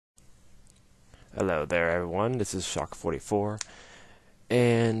Hello there everyone, this is Shock44,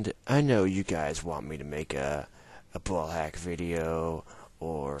 and I know you guys want me to make a Brawl Hack video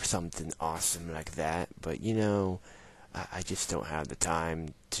or something awesome like that, but I just don't have the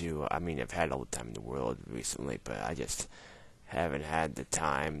time to. I've had all the time in the world recently, but I just haven't had the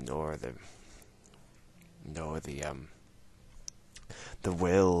time nor the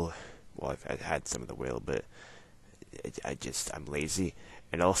will. Well, I've had some of the will, but I'm lazy,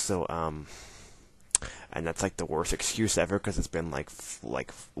 and also and that's like the worst excuse ever because it's been like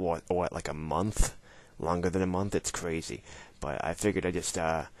a month, longer than a month. It's crazy, but I figured I'd just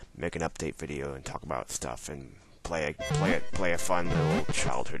make an update video and talk about stuff and play a fun little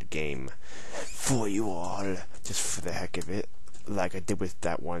childhood game for you all, just for the heck of it, like I did with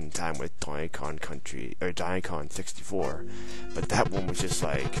that one time with Donkey 64. But that one was just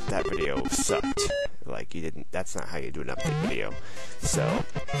like, that video sucked. Like, that's not how you do an update video. So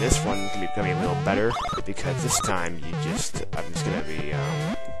this one can be a little better because this time I'm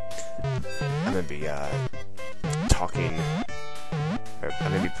gonna be talking, or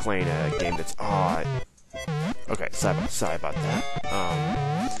I'm gonna be playing a game that's okay, sorry about that.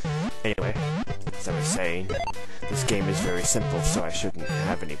 Anyway, as I was saying, this game is very simple, so I shouldn't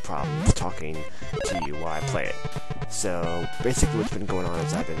have any problems talking to you while I play it. So basically, what's been going on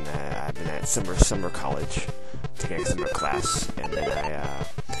is I've been at summer college, taking a summer class, and then I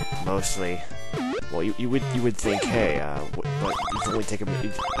mostly. Well, you would think, hey, but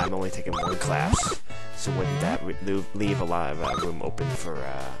I'm only taking one class, so wouldn't that leave a lot of room open for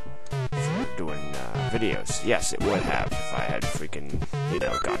doing videos? Yes, it would have if I had freaking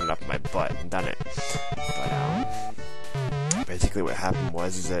gotten up my butt and done it. But basically, what happened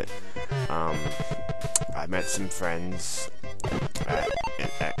was that I met some friends at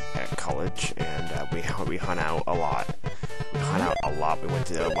college, and we hung out a lot. We went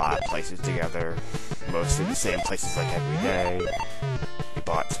to a lot of places together, mostly the same places like every day. We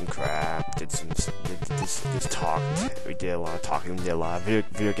bought some crap, just talked. We did a lot of talking, we did a lot of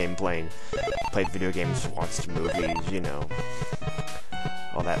video game playing. Played video games, watched movies,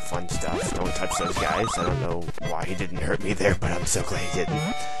 all that fun stuff. Don't touch those guys. I don't know why he didn't hurt me there, but I'm so glad he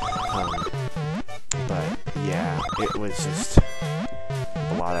didn't. But yeah, it was just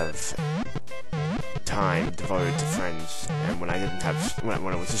a lot of time devoted to friends, and when I didn't have,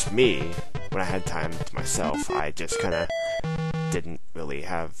 when it was just me, when I had time to myself, I just kind of didn't really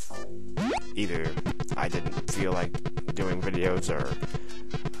have either. I didn't feel like doing videos, or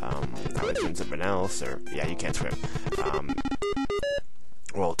I was doing something else, or yeah, you can't swim.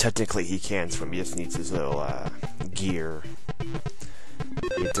 Well, technically he can swim. He just needs his little gear.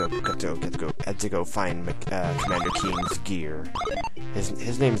 You had to go find Commander Keen's gear.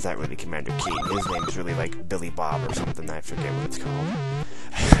 His name's not really Commander Keen. His name's really like Billy Bob or something. I forget what it's called.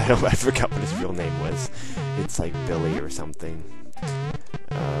 I forgot what his real name was. It's like Billy or something.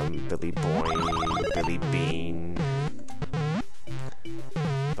 Billy Boyne, Billy Bean.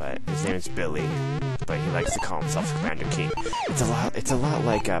 But his name is Billy. But he likes to call himself Commander Keen. It's a lot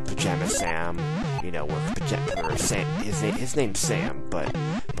like Pajama Sam. Where Sam, his name's Sam, but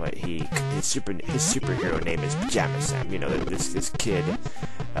his superhero name is Pajama Sam. This kid,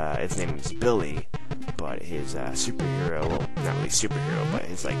 his name is Billy, but his superhero, well, not really superhero, but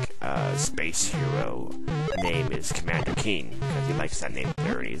his space hero name is Commander Keen, because he likes that name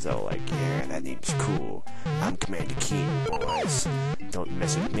there, and he's all like, yeah, that name's cool. I'm Commander Keen, boys. Don't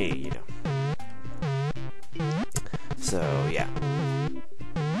mess with me, So yeah.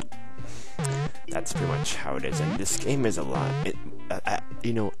 That's pretty much how it is, and this game is a lot.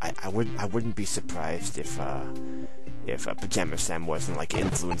 I wouldn't be surprised if Pajama Sam wasn't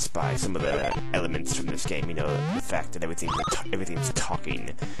influenced by some of the elements from this game. The fact that everything's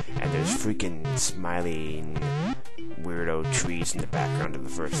talking, and there's freaking smiling weirdo trees in the background of the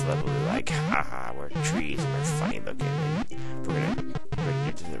first level. They're like, haha, we're trees and we're funny looking, and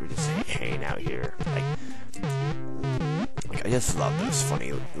we're just hanging out here. I just love those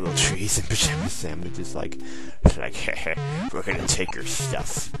funny little trees in Pajama Sam. They're just like, hey, we're gonna take your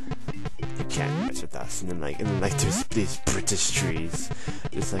stuff. You can't mess with us. And then there's these British trees.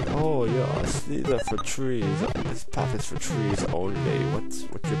 It's like, oh yes, these are for trees. This path is for trees only. What's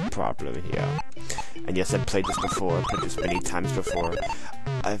your problem here? And yes, I've played this before. I've played this many times before.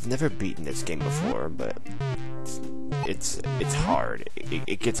 I've never beaten this game before, but it's hard.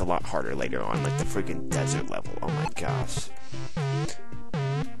 It gets a lot harder later on, like the freaking desert level. Oh my gosh.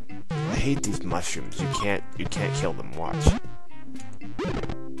 I hate these mushrooms. You can't kill them. Watch.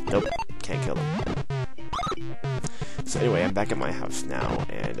 Nope, can't kill them. So anyway, I'm back at my house now,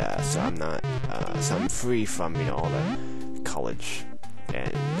 and so I'm free from all the college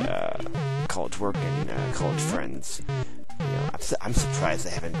college work and college friends. You know, I'm surprised they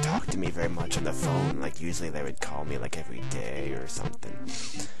haven't talked to me very much on the phone. Like, usually they would call me, like, every day or something.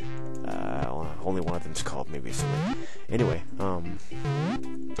 Only one of them's called me recently. Anyway,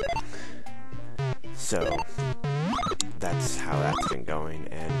 so, that's how that's been going,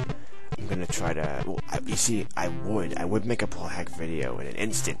 and I'm gonna try to, well, you see, I would make a Brawl Hack video in an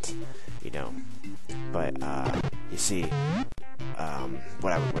instant, you know, but, you see,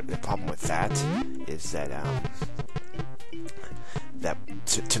 the problem with that is that,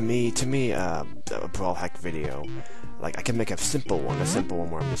 to me, a Brawl Hack video, like, I can make a simple one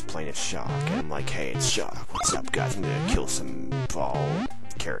where I'm just playing as Shock, and I'm like, hey, it's Shock, what's up, guys, I'm gonna kill some Brawl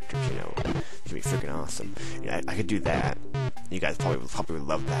characters, you know, it's gonna be freaking awesome. You know, I could do that. You guys probably would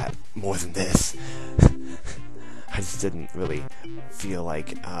love that more than this. I just didn't really feel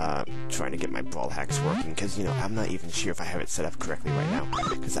like trying to get my Brawl Hacks working, because, you know, I'm not even sure if I have it set up correctly right now,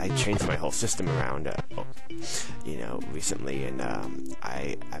 because I changed my whole system around, you know, recently, and I'm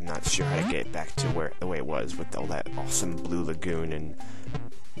not sure how to get it back to the way it was with all that awesome Blue Lagoon and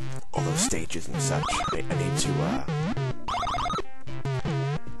all those stages and such.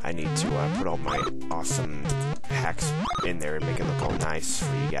 I need to put all my awesome hacks in there and make it look all nice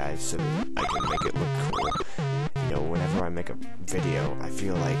for you guys, so that I can make it look cool. You know, whenever I make a video, I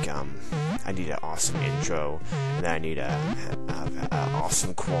feel like I need an awesome intro, and then I need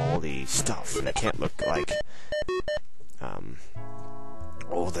awesome quality stuff, and it can't look like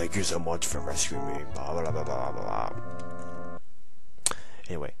oh, thank you so much for rescuing me, blah blah blah blah blah.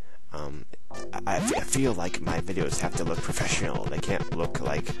 Anyway, I feel like my videos have to look professional. They can't look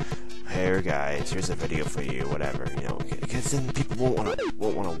like, hey guys, here's a video for you, whatever, you know, because then people won't want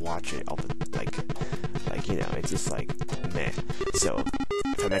to watch it. Like, you know, it's just like, meh. So,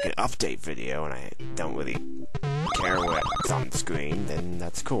 if I make an update video and I don't really care what's on the screen, then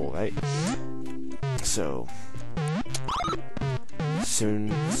that's cool, right? So,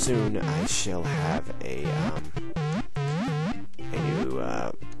 soon I shall have a new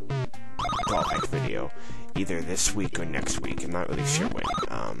Brawl Hack video, either this week or next week. I'm not really sure when,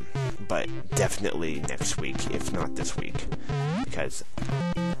 but definitely next week, if not this week, because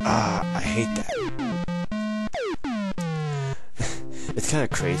I hate that. It's kind of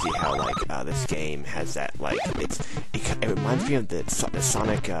crazy how, like, this game has that, like, it reminds me of the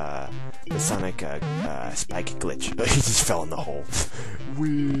Sonic spike glitch. He just fell in the hole.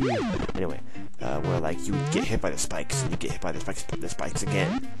 Whee! Anyway, where, like, you would get hit by the spikes, and you get hit by the spikes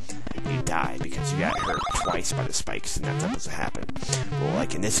again, and you die because you got hurt twice by the spikes, and that's not supposed to happen. Well,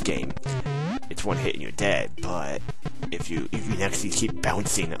 like, in this game, it's one hit and you're dead, but if you actually keep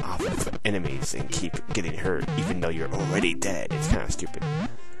bouncing off of enemies and keep getting hurt, even though you're already dead, it's kind of stupid.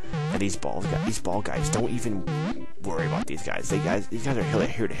 And these ball guys, don't even worry about these guys. These guys are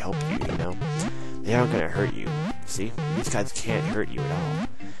here to help you, you know? They aren't gonna hurt you. See? These guys can't hurt you at all.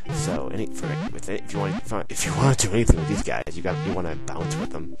 So, if you want to do anything with these guys, you want to bounce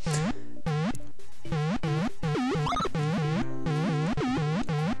with them.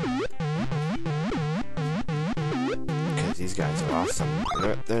 Because these guys are awesome.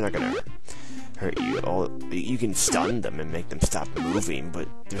 They're not gonna hurt you. You can stun them and make them stop moving, but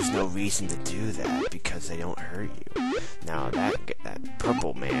there's no reason to do that because they don't hurt you. Now that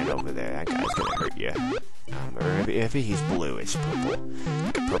purple man over there, that guy's gonna hurt you. Or maybe he's bluish purple,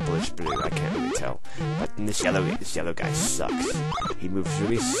 like a purplish blue. I can't really tell. But this yellow guy sucks. He moves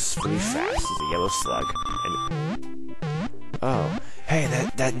really fast. He's a yellow slug. And oh, hey,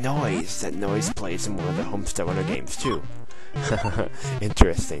 that noise plays in one of the Homestar Runner games too.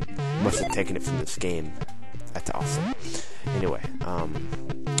 Interesting. Must have taken it from this game. That's awesome. Anyway,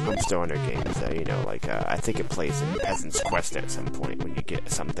 Homestar Runner games, you know, like, I think it plays in Peasant's Quest at some point when you get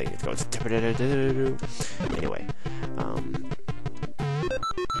something. It goes... Anyway,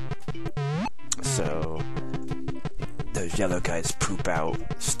 so those yellow guys poop out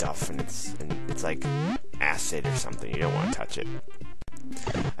stuff, and it's like acid or something. You don't want to touch it.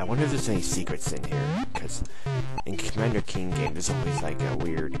 I wonder if there's any secrets in here, because in Commander King game, there's always like a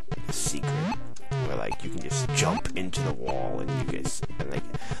weird secret where, like, you can just jump into the wall and it's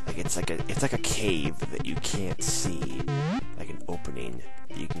like a cave that you can't see, like an opening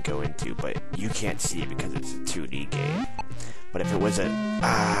that you can go into, but you can't see because it's a 2D game. But if it was a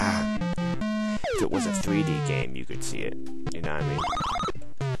 3D game, you could see it. You know what I mean?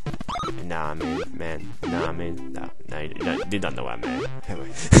 Nah, man. You don't know what I meant.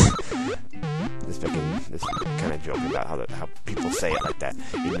 Anyway, this kind of joke about how people say it like that.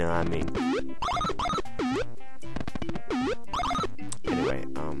 You know what I mean? Anyway,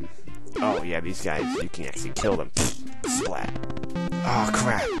 oh yeah, these guys, you can actually kill them. Splat. Oh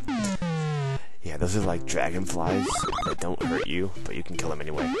crap. those are like dragonflies that don't hurt you, but you can kill them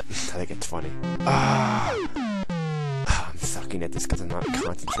anyway. I think it's funny. I'm sucking at this because I'm not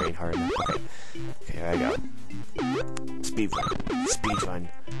concentrating hard enough. Okay, here I go. Speedrun. Speedrun.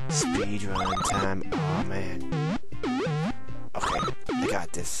 Speedrun time. Oh, man. Okay, I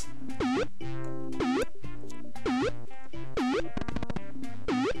got this.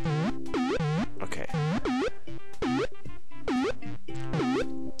 Okay.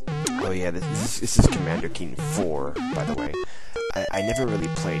 Oh yeah, this is Commander Keen 4, by the way. I never really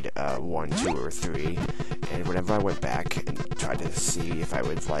played 1, 2, or 3, and whenever I went back and tried to see if I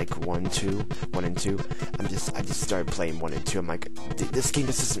would like 1 and 2, I just started playing 1 and 2. I'm like, this game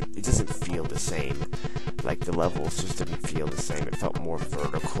doesn't feel the same. Like the levels just didn't feel the same. It felt more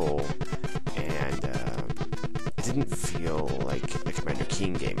vertical, and it didn't feel like a Commander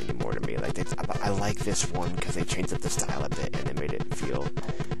Keen game anymore to me. Like I like this one because they changed up the style a bit and they made it feel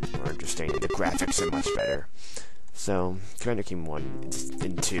more interesting. The graphics are much better. So, Commander Keen 1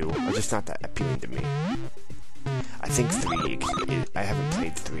 and 2 are just not that appealing to me. I think 3, I haven't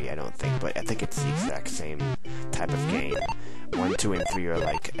played 3, I don't think, but I think it's the exact same type of game. 1, 2, and 3 are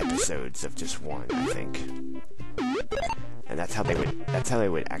like episodes of just 1, I think. And that's how they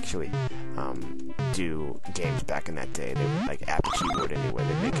would actually do games back in that day. They would, like Apogee would anyway,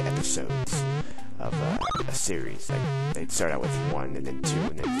 they'd make episodes of a series. Like they'd start out with 1 and then 2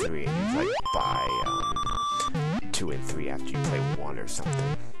 and then 3, and you'd like buy 2 and 3 after you play 1 or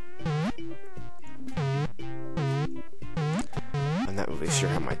something. I'm not really sure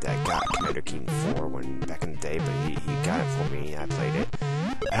how my dad got Commander Keen 4 back in the day, but he got it for me and I played it.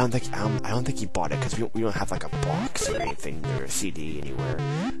 I don't think he bought it because we don't have like a box or anything or a CD anywhere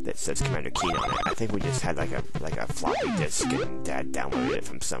that says Commander Keen on it. I think we just had like a floppy disk and Dad downloaded it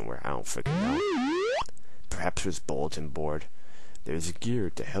from somewhere. I don't freaking know. Perhaps it was bulletin board. There's a gear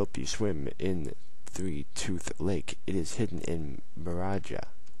to help you swim in Three-Tooth Lake. It is hidden in Miraja.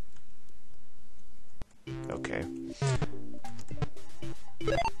 Okay.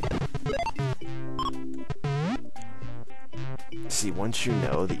 See, once you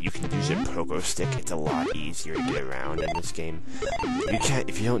know that you can use a pogo stick, it's a lot easier to get around in this game.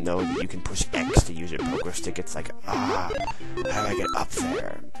 If you don't know that you can push X to use a pogo stick, it's like, how do I get up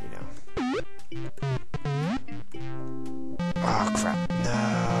there, you know? Oh, crap,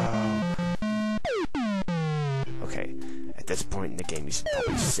 no! Okay, at this point in the game, you should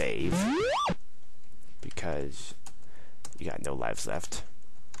probably save, because you got no lives left.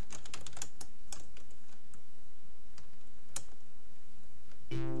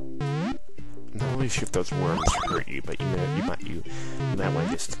 I'm not really sure if those worms hurt you, but you might want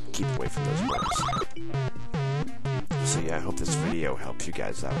to just keep away from those worms. So yeah, I hope this video helps you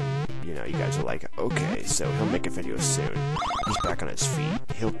guys out. You know, you guys are like, okay, so he'll make a video soon. He's back on his feet.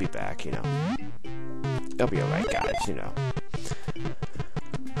 He'll be back, you know. It'll be alright, guys, you know.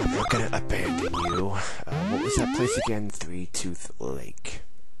 I'm not gonna abandon you. What was that place again? Three-Tooth Lake.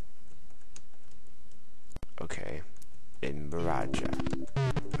 Okay. In Miraja.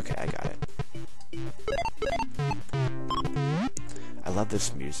 Okay, I got it. I love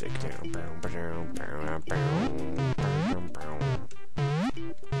this music.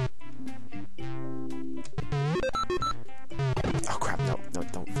 Oh crap, no,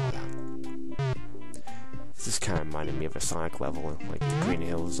 don't fall down. This is kind of reminding me of a Sonic level, like the Green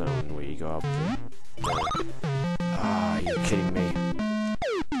Hill Zone, where you go up and... are you kidding me?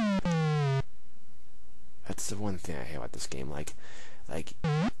 That's the one thing I hate about this game. Like,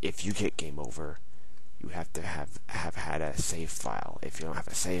 if you get game over, you have to have had a save file. If you don't have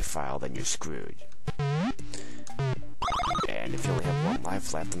a save file, then you're screwed. And if you only have 1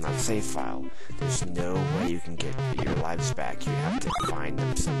 life left on that save file, there's no way you can get your lives back. You have to find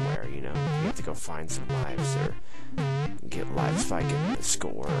them somewhere, you know? You have to go find some lives, or get lives by getting the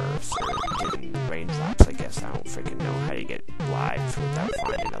scores, or getting raindrops, I guess. I don't freaking know how you get lives without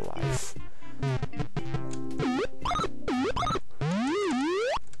finding a life.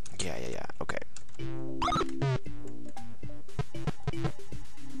 Yeah, okay.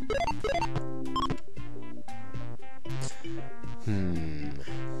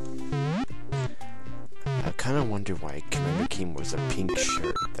 I kinda wonder why Commander Keen was a pink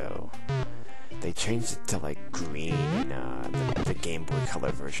shirt, though. They changed it to, like, green in the Game Boy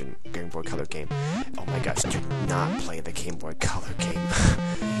Color version, Game Boy Color game. Oh my gosh, do not play the Game Boy Color game.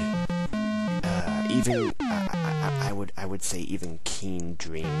 I would say even Keen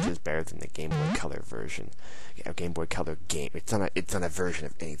Dreams is better than the Game Boy Color version. A Game Boy Color game. It's not a version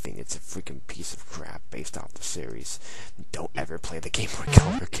of anything. It's a freaking piece of crap based off the series. Don't ever play the Game Boy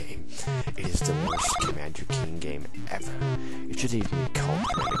Color game. It is the worst Commander Keen game ever. It shouldn't even be called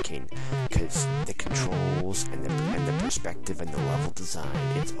Commander Keen, because is the controls and the perspective and the level design.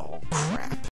 It's all crap.